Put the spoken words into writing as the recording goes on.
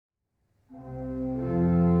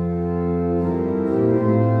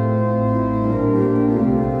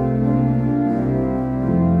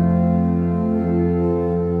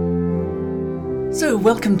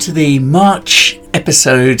welcome to the March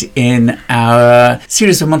episode in our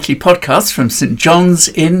series of monthly podcasts from St John's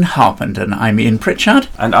in Harpenden. I'm Iain Pritchard.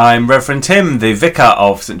 And I'm Reverend Tim, the Vicar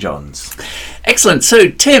of St John's. Excellent. So,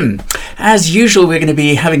 Tim, as usual, we're going to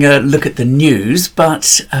be having a look at the news,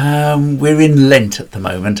 but we're in Lent at the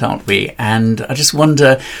moment, aren't we? And I just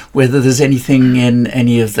wonder whether there's anything in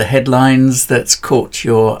any of the headlines that's caught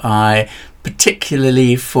your eye,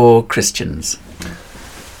 particularly for Christians.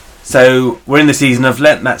 So we're in the season of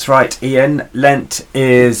Lent, that's right, Iain. Lent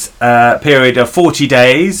is a period of 40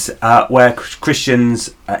 days where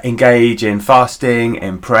Christians engage in fasting,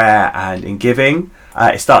 in prayer and in giving.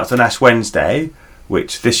 It starts on Ash Wednesday,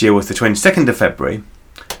 which this year was the 22nd of February.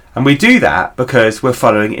 And we do that because we're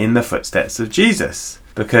following in the footsteps of Jesus.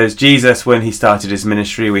 Because Jesus, when he started his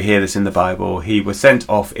ministry, we hear this in the Bible, he was sent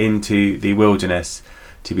off into the wilderness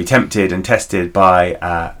to be tempted and tested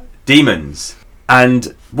by demons.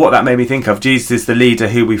 And what that made me think of, Jesus is the leader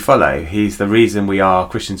who we follow. He's the reason we are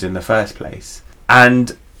Christians in the first place.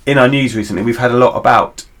 And in our news recently, we've had a lot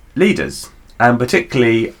about leaders, and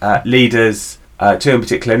particularly leaders, two in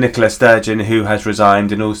particular, Nicola Sturgeon, who has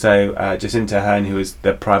resigned, and also Jacinta Ardern, who is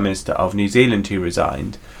the Prime Minister of New Zealand, who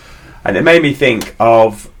resigned. And it made me think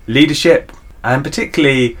of leadership, and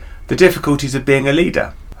particularly the difficulties of being a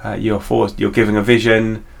leader. You're giving a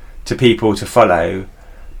vision to people to follow,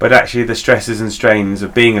 but actually the stresses and strains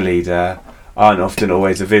of being a leader aren't often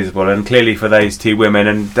always visible. And clearly for those two women,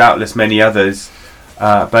 and doubtless many others,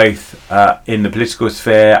 both in the political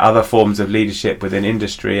sphere, other forms of leadership within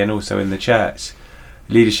industry and also in the church,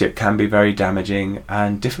 leadership can be very damaging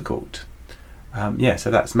and difficult. So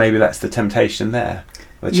that's the temptation there,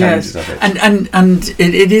 the challenges of it. And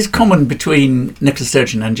it is common between Nicola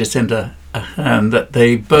Sturgeon and Jacinta Ardern that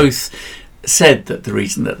they both said that the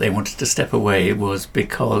reason that they wanted to step away was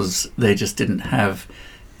because they just didn't have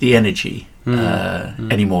the energy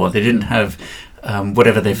anymore. They didn't have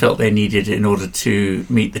whatever they felt they needed in order to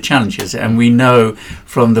meet the challenges. And we know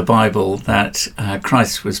from the Bible that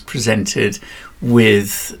Christ was presented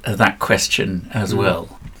with that question as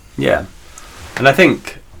well. Yeah. And I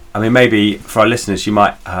think, maybe for our listeners, you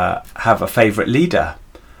might have a favourite leader,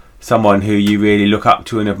 someone who you really look up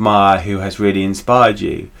to and admire, who has really inspired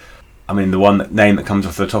you. The name that comes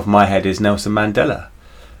off the top of my head is Nelson Mandela.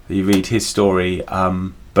 You read his story,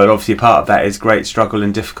 but obviously part of that is great struggle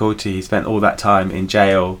and difficulty. He spent all that time in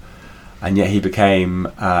jail, and yet he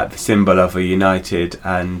became the symbol of a united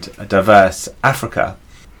and a diverse Africa,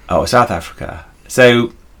 or South Africa.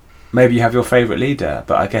 So maybe you have your favourite leader,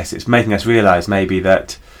 but I guess it's making us realise maybe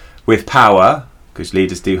that with power, because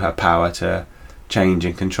leaders do have power to change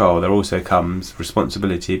and control, there also comes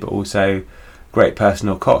responsibility, but also great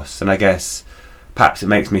personal costs. And I guess perhaps it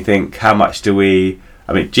makes me think, how much do we...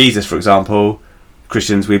 Jesus, for example,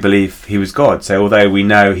 Christians, we believe he was God. So although we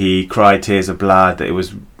know he cried tears of blood, that it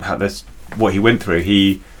was what he went through,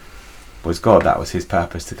 he was God. That was his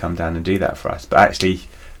purpose, to come down and do that for us. But actually,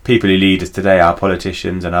 people who lead us today, our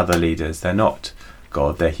politicians and other leaders, they're not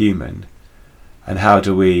God, they're human. And how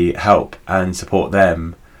do we help and support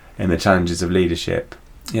them in the challenges of leadership?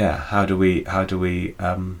 Yeah, how do we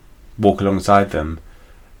walk alongside them,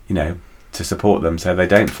 to support them so they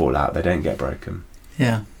don't fall out, they don't get broken.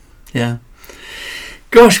 Yeah.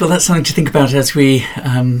 Gosh, well, that's something to think about as we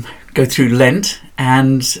go through Lent.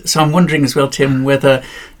 And so I'm wondering as well, Tim, whether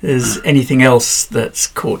there's anything else that's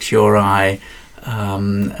caught your eye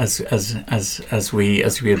as we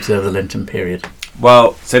observe the Lenten period.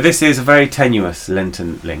 Well, so this is a very tenuous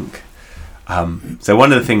Lenten link. So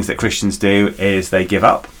one of the things that Christians do is they give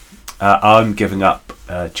up. I'm giving up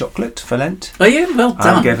chocolate for Lent. Oh, yeah? Well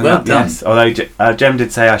done. I'm giving up, yes. Although Jem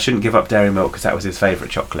did say I shouldn't give up dairy milk because that was his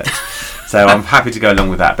favourite chocolate. So I'm happy to go along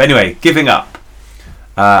with that. But anyway, giving up.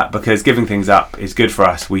 Because giving things up is good for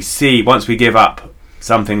us. We see, once we give up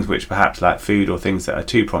some things which perhaps like food or things that are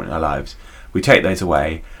too prominent in our lives, we take those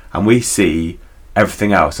away and we see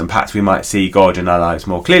everything else. And perhaps we might see God in our lives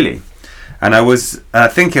more clearly. And I was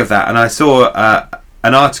thinking of that, and I saw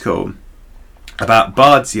an article about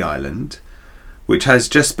Bardsey Island, which has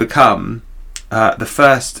just become the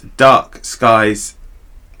first dark skies,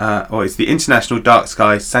 or it's the International Dark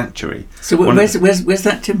Skies Sanctuary. So where's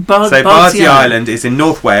that, Tim? Bardsey Island is in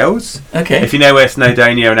North Wales. Okay. If you know where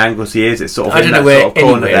Snowdonia and Anglesey is, it's sort of I don't know where sort of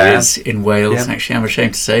corner anywhere there. is in Wales. Yeah. Actually, I'm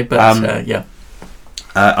ashamed to say, but yeah.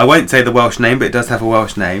 I won't say the Welsh name, but it does have a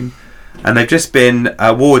Welsh name. And they've just been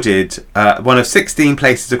awarded one of 16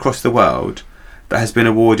 places across the world that has been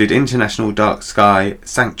awarded International Dark Sky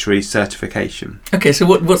Sanctuary certification. Okay, so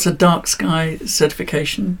what's a dark sky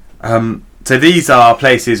certification? So these are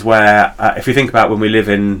places where, if you think about when we live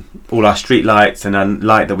in all our street lights and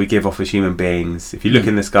light that we give off as human beings, if you look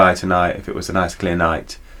in the sky tonight, if it was a nice clear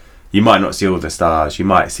night, you might not see all the stars. You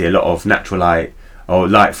might see a lot of natural light or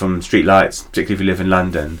light from street lights, particularly if you live in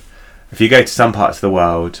London. If you go to some parts of the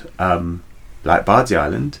world, like Bardsey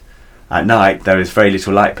Island, at night there is very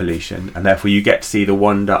little light pollution, and therefore you get to see the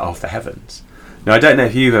wonder of the heavens. Now, I don't know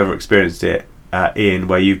if you've ever experienced it, Iain,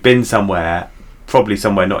 where you've been somewhere, probably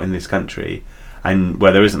somewhere not in this country, and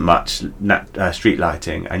where there isn't much street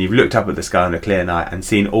lighting, and you've looked up at the sky on a clear night and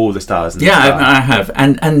seen all the stars in the sky. I have,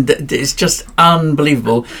 and it's just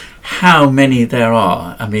unbelievable how many there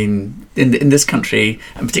are. I mean, in this country,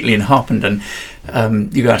 and particularly in Harpenden,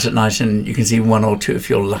 you go out at night and you can see one or two if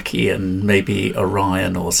you're lucky, and maybe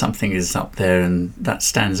Orion or something is up there, and that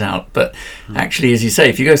stands out. But actually, as you say,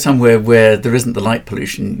 if you go somewhere where there isn't the light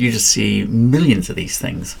pollution, you just see millions of these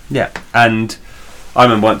things. Yeah, and I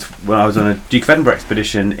remember once when I was on a Duke of Edinburgh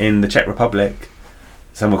expedition in the Czech Republic,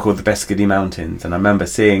 somewhere called the Beskidi Mountains, and I remember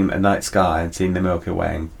seeing a night sky and seeing the Milky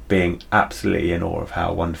Way and being absolutely in awe of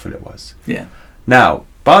how wonderful it was. Yeah. Now,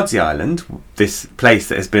 Bardsey Island, this place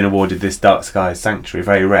that has been awarded this dark skies sanctuary,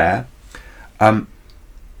 very rare. Now,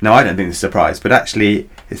 I don't think it's a surprise, but actually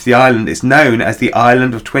it's known as the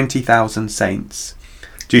Island of 20,000 Saints,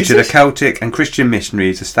 due to the Celtic and Christian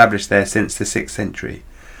missionaries established there since the 6th century.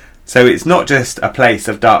 So it's not just a place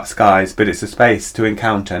of dark skies, but it's a space to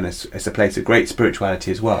encounter, and it's a place of great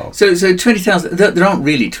spirituality as well. So 20,000, there aren't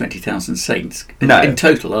really 20,000 saints in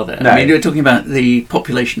total, are there? No. I mean, you're talking about the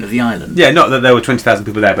population of the island. Yeah, not that there were 20,000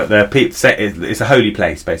 people there, but it's a holy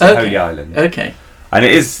place, basically, a holy island. Okay.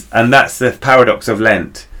 And that's the paradox of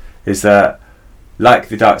Lent, is that, like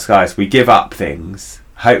the dark skies, we give up things.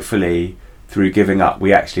 Hopefully, through giving up,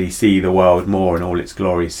 we actually see the world more in all its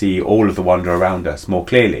glory, see all of the wonder around us more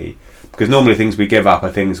clearly. Because normally things we give up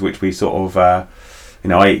are things which we sort of,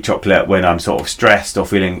 I eat chocolate when I'm sort of stressed or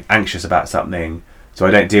feeling anxious about something, so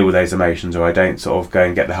I don't deal with those emotions, or I don't sort of go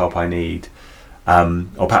and get the help I need,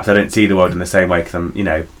 or perhaps I don't see the world in the same way because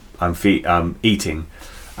I'm eating.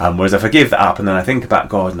 Whereas if I give that up and then I think about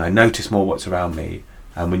God and I notice more what's around me,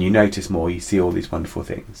 and when you notice more, you see all these wonderful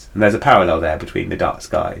things. And there's a parallel there between the dark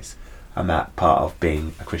skies and that part of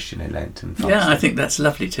being a Christian in Lent and fasting. Yeah, I think that's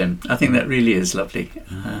lovely, Tim. I think that really is lovely.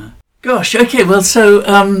 Gosh, okay, well, so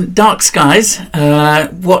dark skies.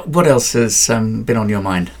 What else has been on your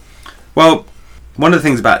mind? Well, one of the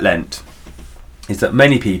things about Lent is that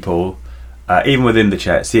many people, even within the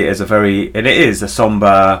church, see it as it is a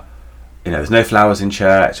sombre. There's no flowers in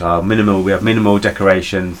church. We have minimal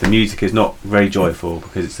decorations. The music is not very joyful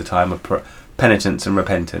because it's a time of penitence and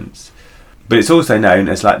repentance. But it's also known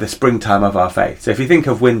as like the springtime of our faith. So if you think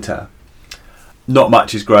of winter, not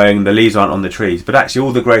much is growing, the leaves aren't on the trees, but actually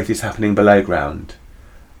all the growth is happening below ground.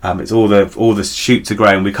 It's all the shoots are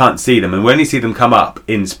growing, we can't see them, and we only see them come up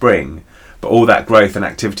in spring, but all that growth and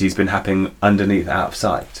activity has been happening underneath, out of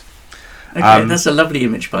sight. Okay, that's a lovely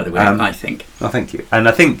image, by the way, I think. Oh, thank you. And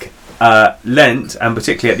I think Lent, and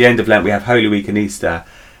particularly at the end of Lent we have Holy Week and Easter,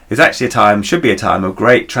 is actually should be a time of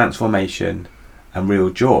great transformation and real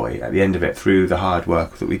joy at the end of it through the hard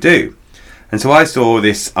work that we do. And so I saw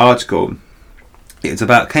this article. It's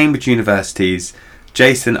about Cambridge University's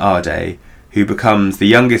Jason Arday, who becomes the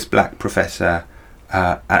youngest black professor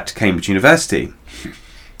at Cambridge University.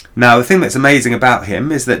 Now, the thing that's amazing about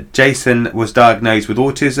him is that Jason was diagnosed with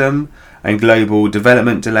autism and global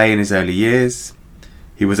development delay in his early years.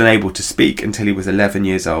 He was unable to speak until he was 11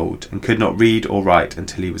 years old and could not read or write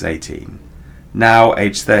until he was 18. Now,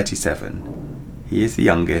 aged 37. He is the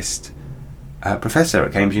youngest professor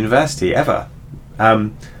at Cambridge University ever.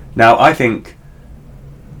 Now, I think,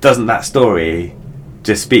 doesn't that story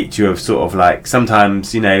just speak to you of sort of like,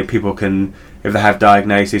 sometimes, people can, if they have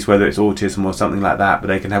diagnosis, whether it's autism or something like that, but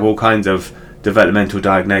they can have all kinds of developmental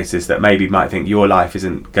diagnosis that maybe might think your life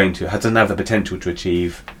doesn't have the potential to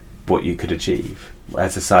achieve what you could achieve.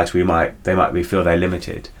 As a society, they might feel they're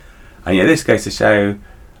limited. And yet this goes to show,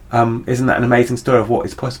 isn't that an amazing story of what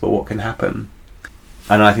is possible, what can happen?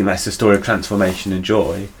 And I think that's the story of transformation and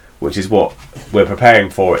joy, which is what we're preparing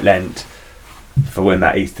for at Lent, for when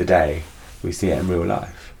that Easter day, we see it in real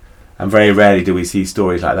life. And very rarely do we see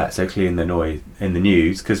stories like that so clear in the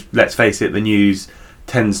news, because let's face it, the news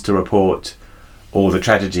tends to report all the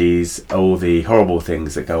tragedies, all the horrible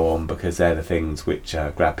things that go on, because they're the things which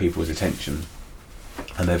grab people's attention,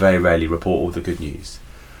 and they very rarely report all the good news.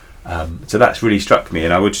 So that's really struck me,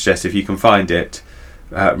 and I would suggest, if you can find it,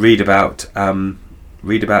 read about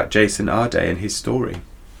Jason Arday and his story.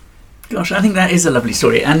 Gosh, I think that is a lovely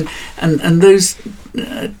story, and those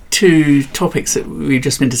two topics that we've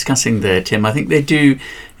just been discussing there, Tim, I think they do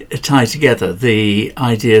tie together. The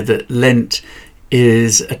idea that Lent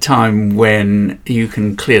is a time when you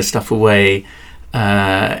can clear stuff away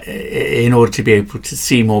in order to be able to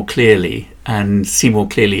see more clearly, and see more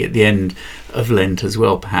clearly at the end of Lent as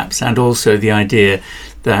well, perhaps. And also the idea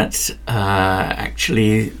that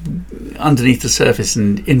actually underneath the surface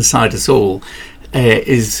and inside us all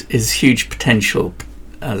is huge potential,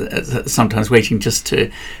 sometimes waiting just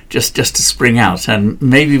to spring out. And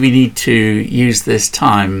maybe we need to use this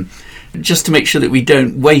time just to make sure that we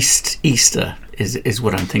don't waste Easter, is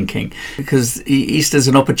what I'm thinking, because Easter's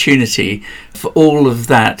an opportunity for all of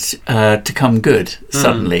that to come good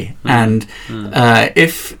suddenly. And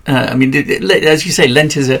if I mean, as you say,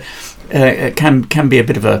 Lent is can be a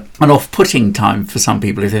bit of an off-putting time for some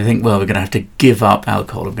people if they think, well, we're going to have to give up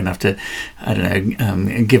alcohol, we're going to have to, I don't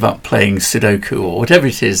know, give up playing Sudoku or whatever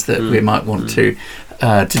it is that we might want to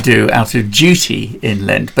do out of duty in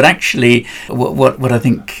Lent. But actually, what I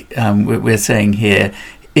think we're saying here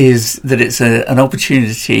is that it's an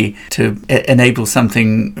opportunity to enable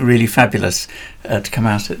something really fabulous to come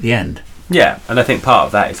out at the end. Yeah, and I think part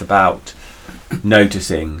of that is about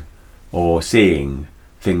noticing or seeing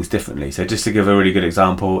things differently. So just to give a really good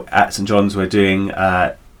example, at St John's we're doing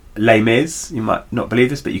Les Mis. You might not believe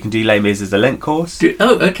this, but you can do Les Mis as a Lent course.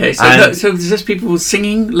 Okay. So there's just people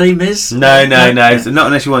singing Les Mis? No. So not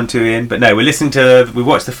unless you want to, Ian. But no, we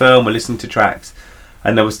watched the film, we're listening to tracks.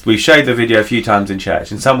 And we showed the video a few times in church,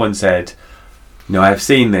 and someone said, I've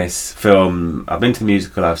seen this film, I've been to the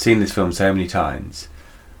musical, I've seen this film so many times,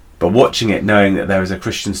 but watching it, knowing that there is a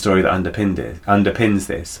Christian story that underpins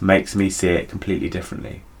this, makes me see it completely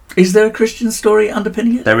differently. Is there a Christian story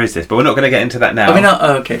underpinning it? There is this, but we're not going to get into that now.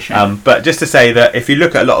 Okay, sure. But just to say that if you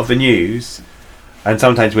look at a lot of the news, and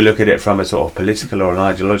sometimes we look at it from a sort of political or an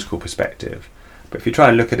ideological perspective, but if you try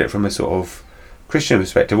and look at it from a sort of Christian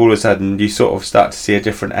perspective, all of a sudden you sort of start to see a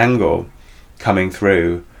different angle coming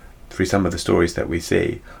through some of the stories that we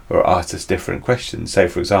see, or ask us different questions. So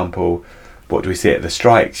for example, what do we see at the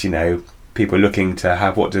strikes? People looking to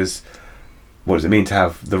have, what does it mean to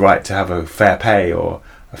have the right to have a fair pay or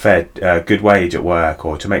a fair good wage at work,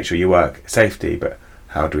 or to make sure you work safety, but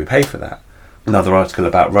how do we pay for that? Another article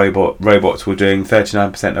about robots were doing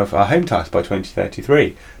 39% of our home tasks by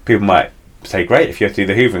 2033. People might say, great, if you have to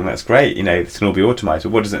do the hoovering, that's great, this can all be automated.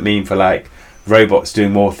 But what does it mean for robots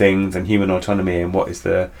doing more things and human autonomy, and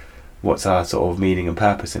what's our sort of meaning and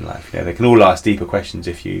purpose in life? They can all ask deeper questions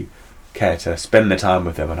if you care to spend the time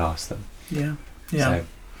with them and ask them. Yeah. So.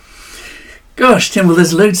 Gosh, Tim, well,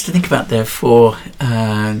 there's loads to think about there for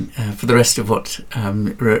the rest of what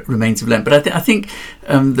remains of Lent. But I think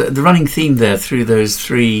the running theme there through those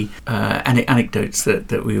three anecdotes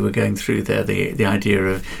that we were going through there, the idea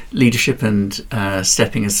of leadership and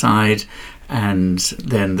stepping aside, and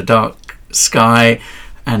then the dark sky,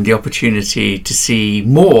 and the opportunity to see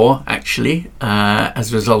more, actually,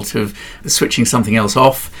 as a result of switching something else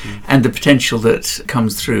off, and the potential that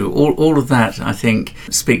comes through. All of that, I think,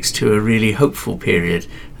 speaks to a really hopeful period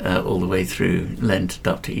all the way through Lent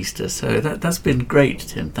up to Easter. So that's been great,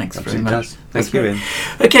 Tim. Thanks very much. Thank you, Ian.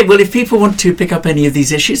 Okay, well, if people want to pick up any of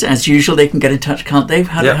these issues, as usual, they can get in touch, can't they?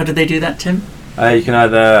 How do they do that, Tim? You can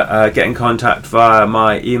either get in contact via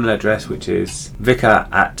my email address, which is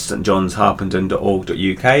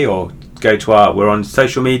vicar@stjohnsharpenden.org.uk, or we're on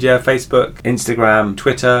social media, Facebook, Instagram,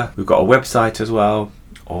 Twitter. We've got a website as well,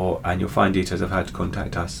 and you'll find details of how to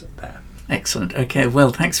contact us there. Excellent. Okay,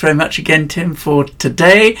 well, thanks very much again, Tim, for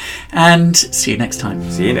today, and see you next time.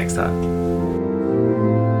 See you next time.